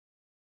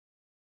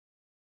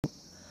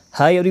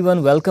Hi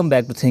everyone, welcome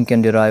back to Think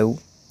and Derive.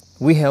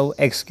 We have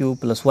x cube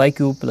plus y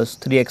cube plus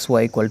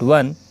 3xy equal to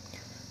 1.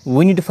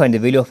 We need to find the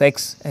value of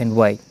x and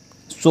y.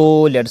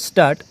 So let's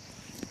start.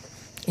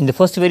 In the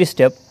first very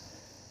step,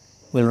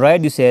 we'll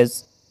write this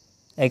as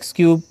x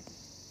cube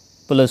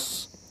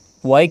plus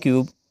y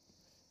cube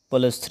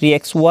plus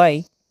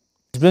 3xy.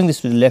 Let's bring this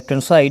to the left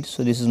hand side.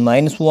 So this is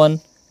minus 1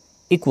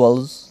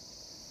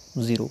 equals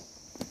 0.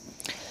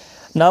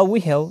 Now we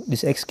have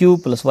this x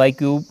cube plus y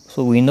cube.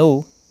 So we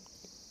know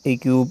a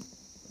cube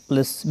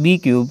plus b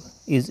cube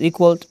is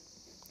equal to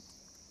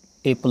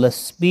a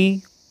plus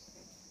b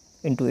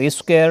into a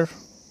square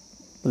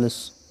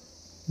plus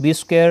b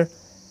square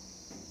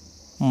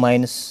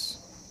minus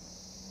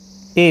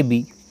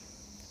ab.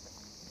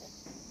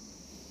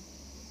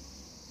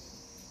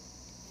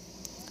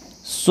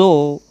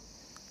 So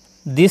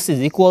this is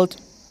equal to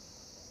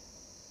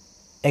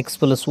x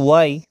plus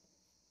y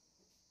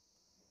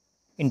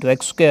into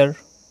x square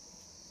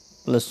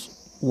plus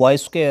y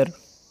square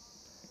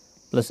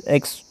plus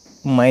x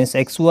minus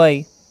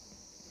xy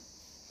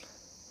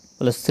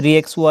plus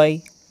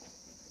 3xy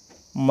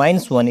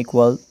minus 1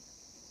 equals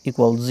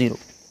 0.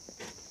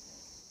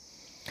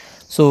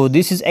 So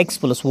this is x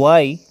plus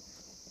y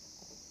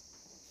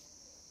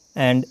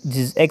and this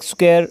is x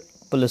square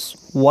plus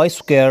y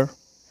square.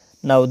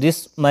 Now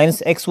this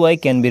minus xy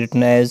can be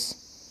written as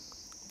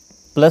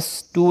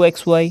plus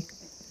 2xy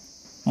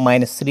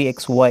minus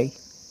 3xy.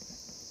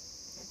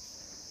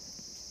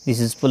 This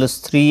is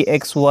plus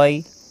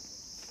 3xy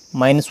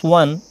minus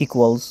 1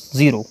 equals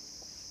 0.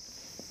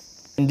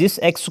 And this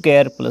x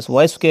square plus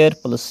y square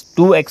plus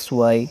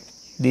 2xy,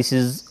 this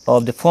is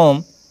of the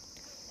form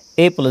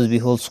a plus b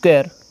whole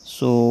square.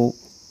 So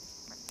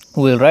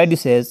we will write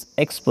this as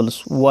x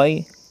plus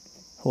y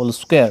whole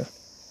square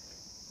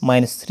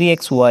minus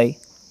 3xy.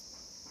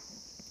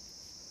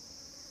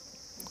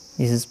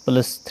 This is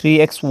plus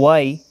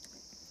 3xy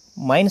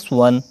minus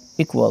 1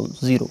 equals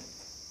 0.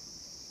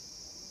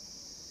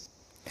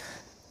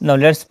 Now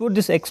let's put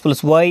this x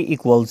plus y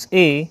equals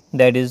a,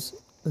 that is,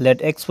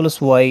 let x plus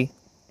y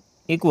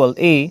equal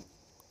a.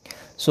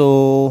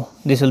 So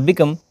this will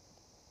become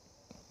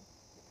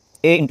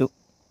a into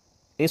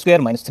a square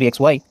minus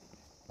 3xy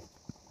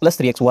plus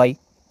 3xy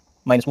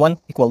minus 1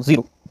 equals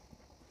 0.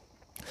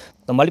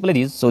 Now multiply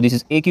these, so this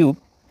is a cube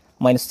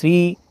minus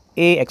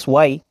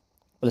 3axy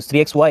plus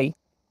 3xy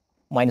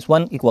minus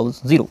 1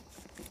 equals 0.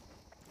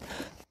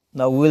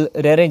 Now we will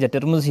rearrange the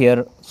terms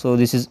here. So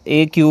this is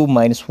a cube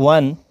minus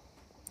 1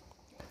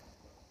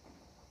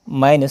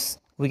 minus,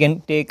 we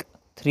can take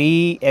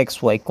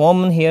 3xy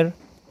common here.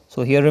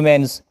 So here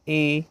remains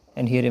a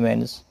and here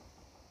remains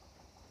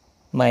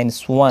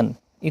minus 1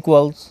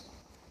 equals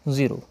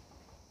 0.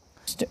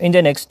 In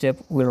the next step,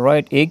 we'll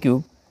write a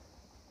cube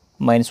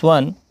minus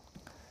 1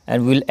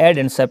 and we'll add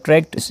and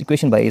subtract this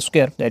equation by a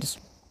square. That is,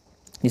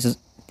 this is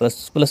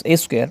plus a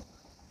square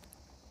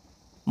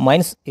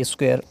minus a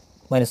square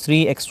minus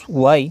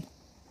 3xy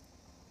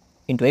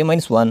into a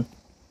minus 1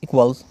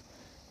 equals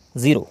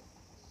 0.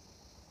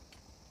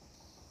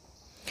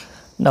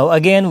 Now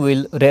again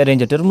we'll rearrange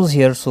the terms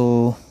here.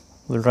 So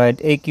we'll write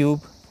a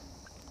cube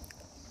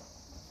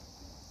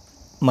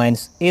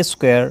minus a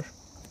square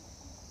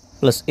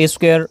plus a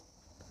square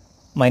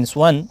minus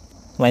 1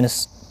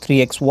 minus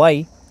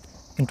 3xy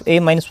into a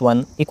minus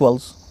 1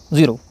 equals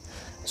 0.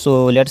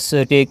 So let's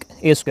take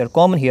a square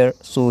common here.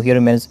 So here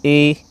remains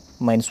a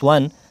minus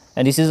 1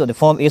 and this is the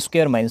form a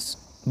square minus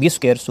b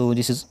square. So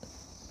this is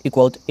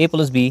equal to a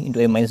plus b into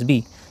a minus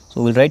b.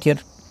 So we'll write here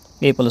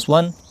a plus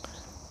 1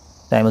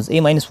 times a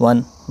minus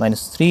 1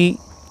 minus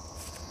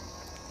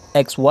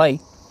 3xy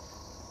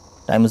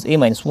times a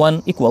minus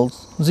 1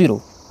 equals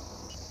 0.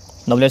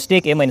 Now let's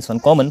take a minus 1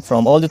 common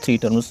from all the three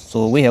terms.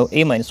 So we have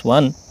a minus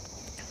 1.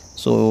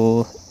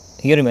 So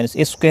here remains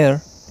a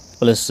square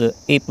plus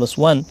a plus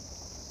 1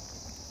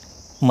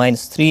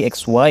 minus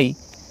 3xy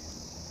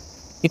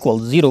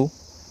equals 0.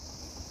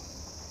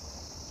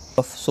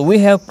 So we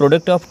have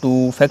product of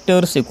two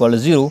factors equal to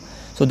 0.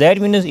 So that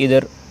means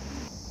either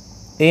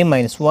a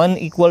minus 1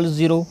 equals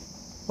 0,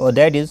 or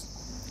that is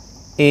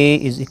a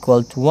is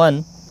equal to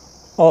 1,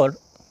 or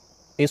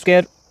a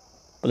square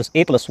plus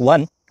a plus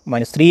 1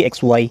 minus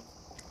 3xy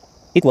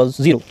equals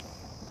 0.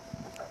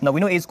 Now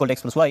we know a is equal to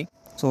x plus y.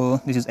 So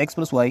this is x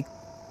plus y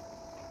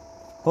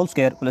whole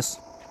square plus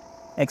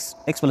x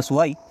plus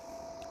y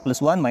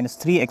plus 1 minus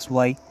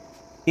 3xy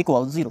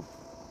equals 0.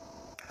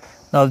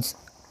 Now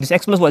this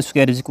x plus y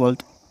square is equal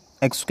to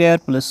x square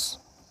plus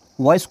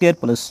y square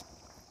plus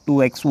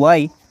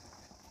 2xy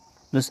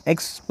plus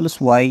x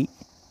plus y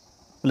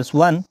plus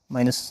 1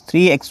 minus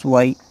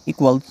 3xy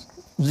equals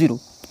 0.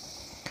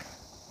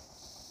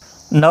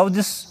 Now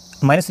this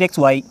minus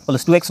 3xy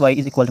plus 2xy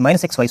is equal to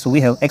minus xy. So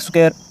we have x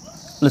square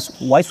plus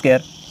y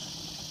square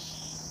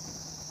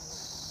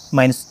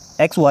minus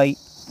xy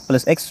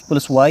plus x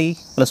plus y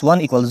plus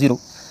 1 equals 0.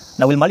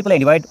 Now we'll multiply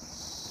and divide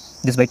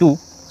this by 2.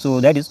 So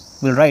that is,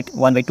 we'll write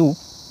 1 by 2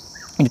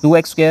 into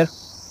 2x square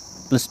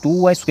plus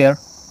 2y square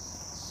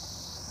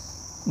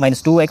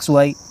minus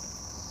 2xy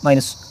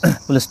minus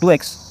plus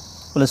 2x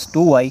plus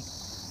 2y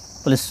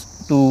plus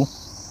 2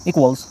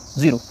 equals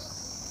 0,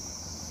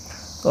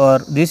 or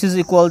this is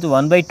equal to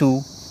 1 by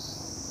 2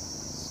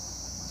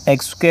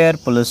 x square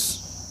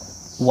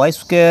plus y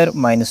square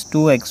minus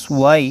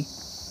 2xy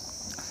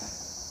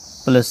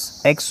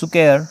plus x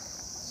square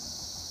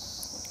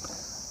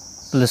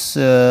plus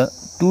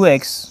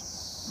 2x.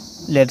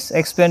 Let's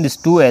expand this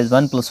 2 as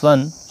 1 plus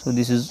 1, so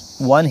this is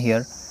 1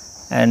 here,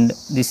 and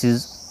this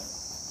is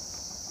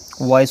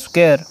y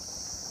square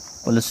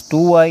plus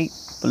 2y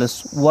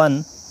plus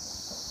 1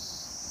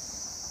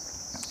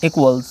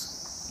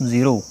 equals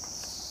 0.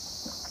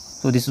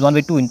 So this is 1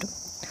 by 2 into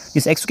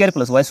this x square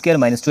plus y square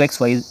minus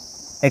 2xy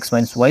is x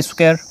minus y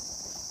square.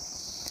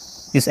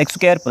 This x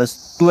square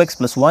plus 2x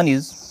plus 1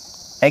 is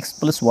x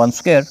plus 1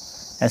 square,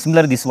 and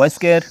similarly this y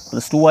square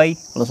plus 2y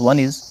plus 1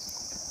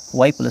 is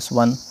y plus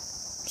 1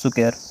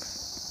 square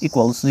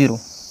equals 0.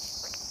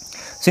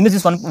 Since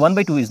this 1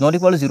 by 2 is not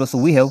equal to 0, so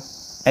we have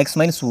x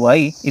minus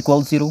y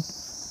equals 0,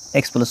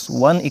 x plus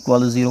 1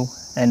 equals 0,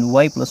 and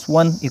y plus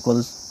 1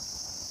 equals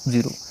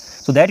 0.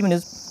 So that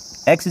means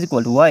x is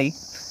equal to y,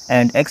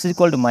 and x is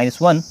equal to minus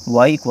 1,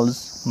 y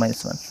equals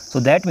minus 1. So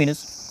that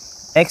means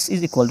x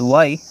is equal to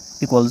y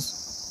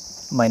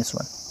equals minus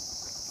 1.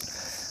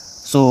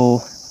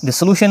 So the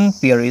solution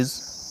pair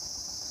is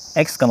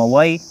x comma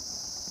y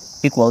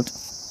equal to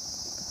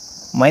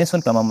minus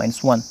 1 comma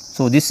minus 1.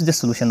 So this is the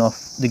solution of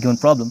the given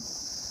problem.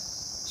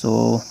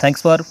 So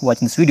thanks for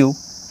watching this video,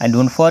 and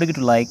don't forget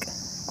to like,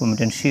 comment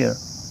and share.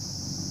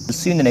 We'll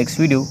see you in the next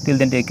video. Till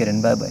then, take care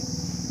and bye bye.